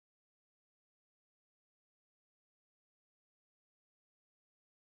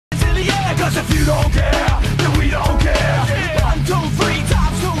you don't care, then we don't care. 1, 2, 3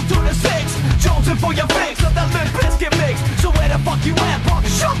 times 2 to the 6. Jonesing for your fix of the Limp Bizkit mix. So where the fuck you at, punk?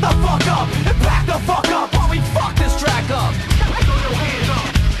 Shut the fuck up and back the fuck up while we fuck this track up. Throw your hands up.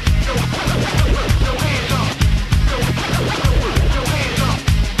 Throw your hands up. Throw your hands up. Throw your hands up.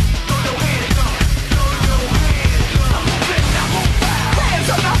 Throw your hands up. Now move fast. Hands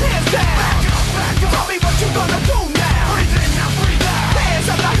up, now hands down. Back up, back up. Tell me what you gonna do now. Breathe in, now breathe out. Hands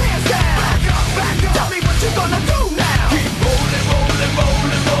up, now hands down. Back up, back up. Tell me what you gonna do now. Keep rolling, rolling,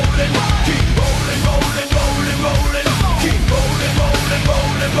 rolling, rolling. Keep rolling, rolling, rolling, rolling. Keep rolling, rolling,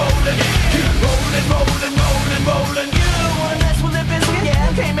 rolling, rolling. Keep rolling, rolling, rolling, rolling. You wanna mess with Limp Bizkit?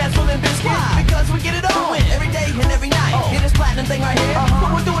 Yeah, can't mess with Limp Bizkit. Why? Because we get it on every day and every night. Hear this platinum thing right here? But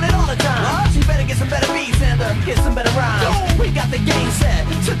we're doing it all the time. So you better get some better beats and get some better rhymes. We got the game set,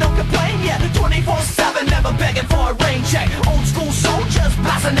 so don't complain yet. 24/7, never begging for a rain check. Old school soldiers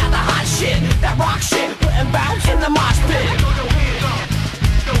blasting out the hot shit, that rock shit, putting bounce in the mosh pit. Throw your hands up.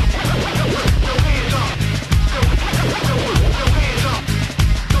 Throw your hands up. Throw your hands up. Throw your hands up.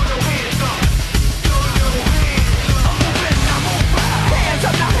 Throw your hands up. Move in, now move back. Hands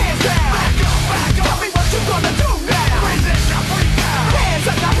up, now hands down. Back up, back up. Tell me what you gonna do now. Breathe in, now breathe out. Hands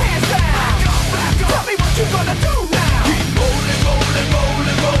up, now hands down. Back up, back up. Tell me what you gonna do now. Keep rolling, rolling,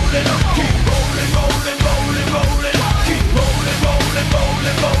 rolling, rolling. Keep rolling, rolling, rolling, rolling. Keep rolling, rolling,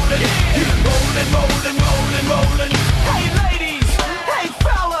 rolling, rolling. Keep rolling, rolling, rolling, rolling. Hey ladies, hey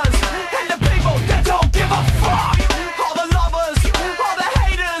fellas, and the people that don't give a fuck. All the lovers, all the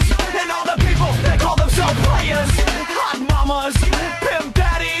haters, and all the people that call themselves players. Hot mamas, pimp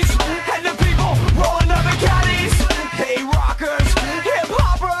daddies, and the people rolling up in caddies. Hey rockers, hip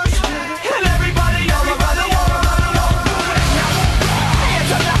hoppers, and everybody all around the world.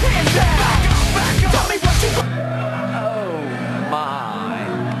 Hands up, now hands down. Back up, back up. Tell me what you. Oh my.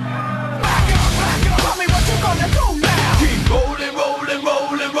 Back up, back up. Tell me what you gonna do now. Keep rolling, rolling,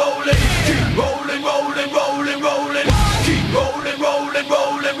 rolling, rolling. Keep rolling, rolling, rolling, rolling. Keep rolling, rolling,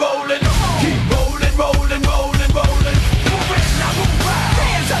 rolling, rolling. Keep rolling, rolling, rolling, rolling. Move in, now move back.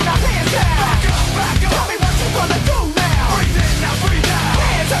 Hands up, now hands down. Back up, back up. Tell me what you gonna do now. Breathe in, now breathe out.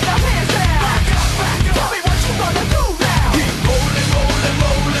 Hands up, now hands down. Back up, back up. Tell me what you gonna do now. Keep rolling, rolling,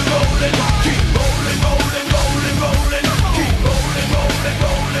 rolling, rolling. Keep rolling, rolling, rolling, rolling. Keep rolling, rolling,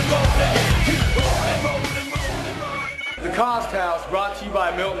 rolling, rolling. Keep rolling, rolling, rolling, rolling. The Kost House, brought to you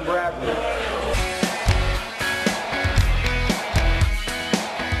by Milton Bradley.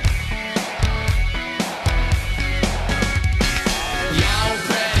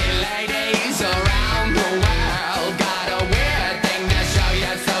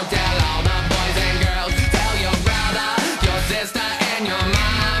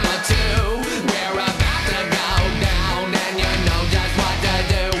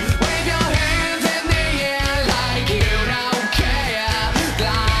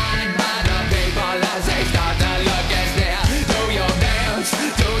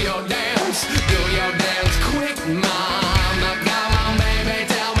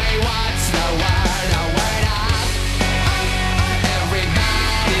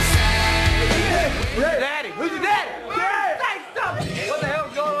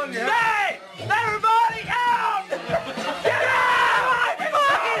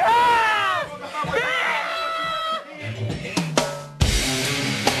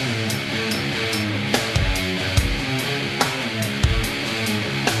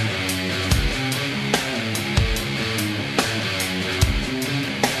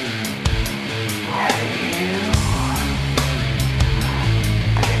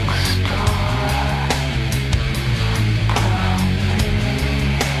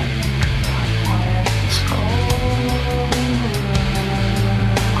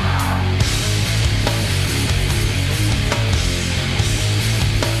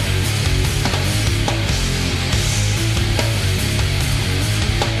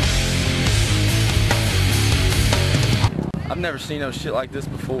 I've never seen no shit like this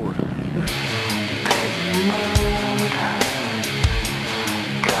before.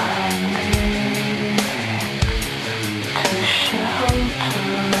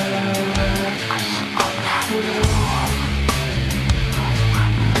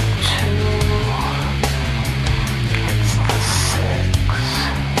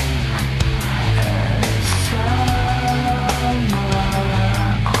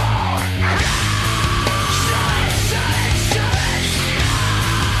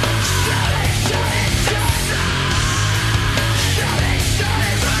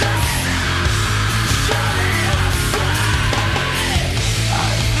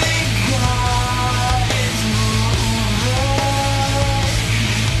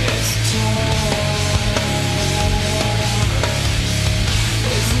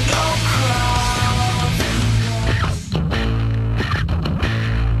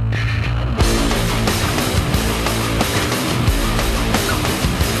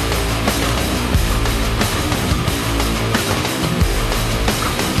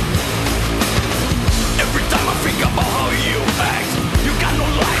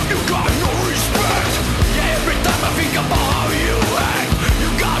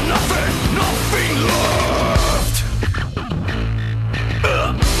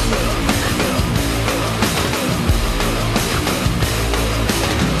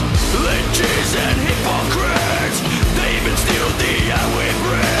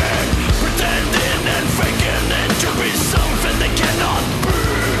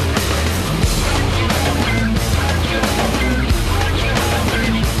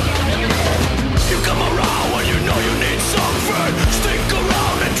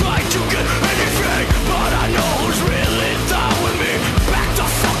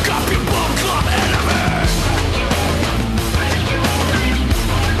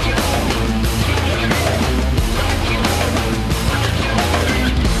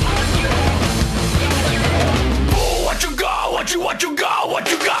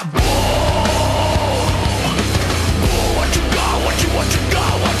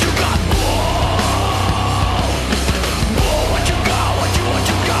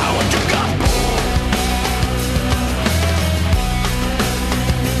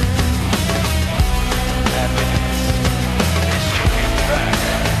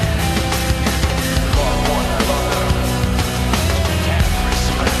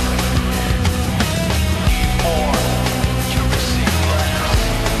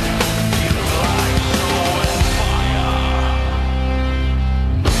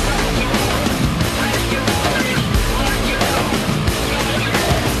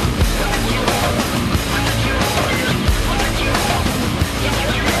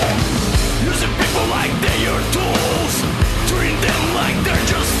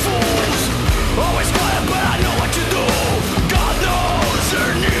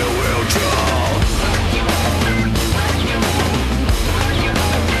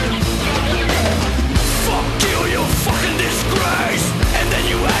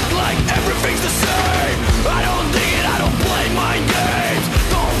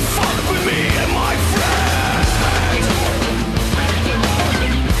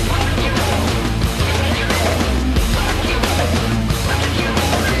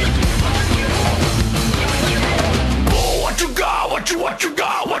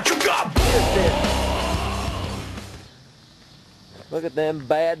 Look at them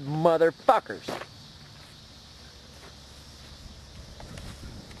bad motherfuckers.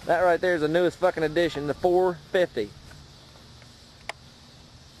 That right there is the newest fucking edition, the 450.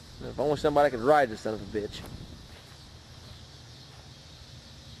 If only somebody could ride this son of a bitch.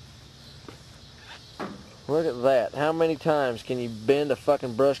 Look at that. How many times can you bend a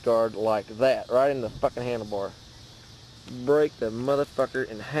fucking brush guard like that? Right in the fucking handlebar. Break the motherfucker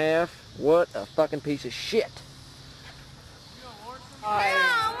in half. What a fucking piece of shit.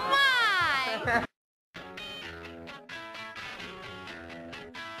 Oh my!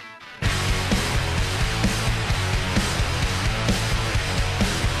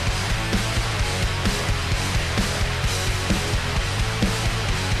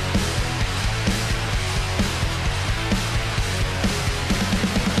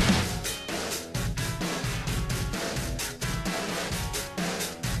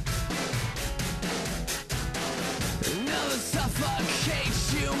 Never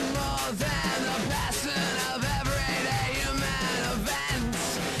suffocates you more than the passing of everyday human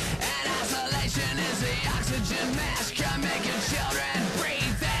events. And isolation is the oxygen mask can make your children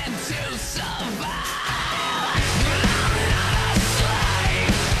breathe in to survive. But I'm not a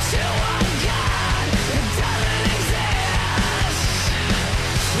slave to a god that doesn't exist.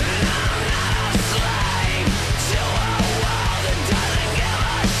 And I'm not a slave to a world that doesn't give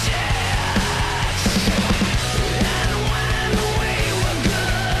a shit. And when we were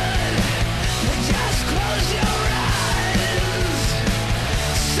good, we just close your eyes.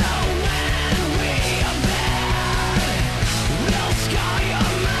 So when we are bad, we'll scar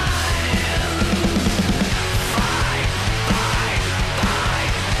your mind. Fight, fight, fight,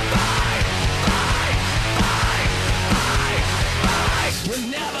 fight, fight, fight, fight, fight. We'll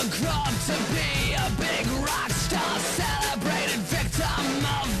never grow up to be a big rock star, celebrated victim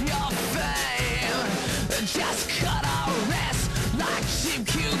of your fame. Just cut our wrists like cheap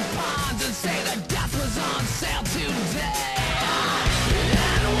coupons and say that death was on sale today.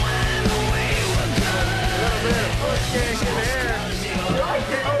 And when we were good, Push cake in here.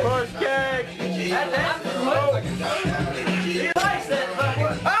 Push cake.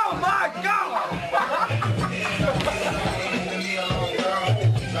 Oh my God!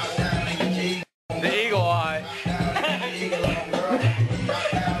 The eagle eye.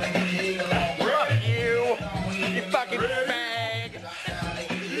 Fuck you. You fucking fag.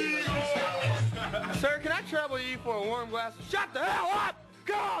 Sir, can I trouble you for a warm glass? Shut the hell up!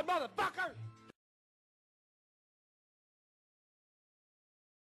 God, motherfucker!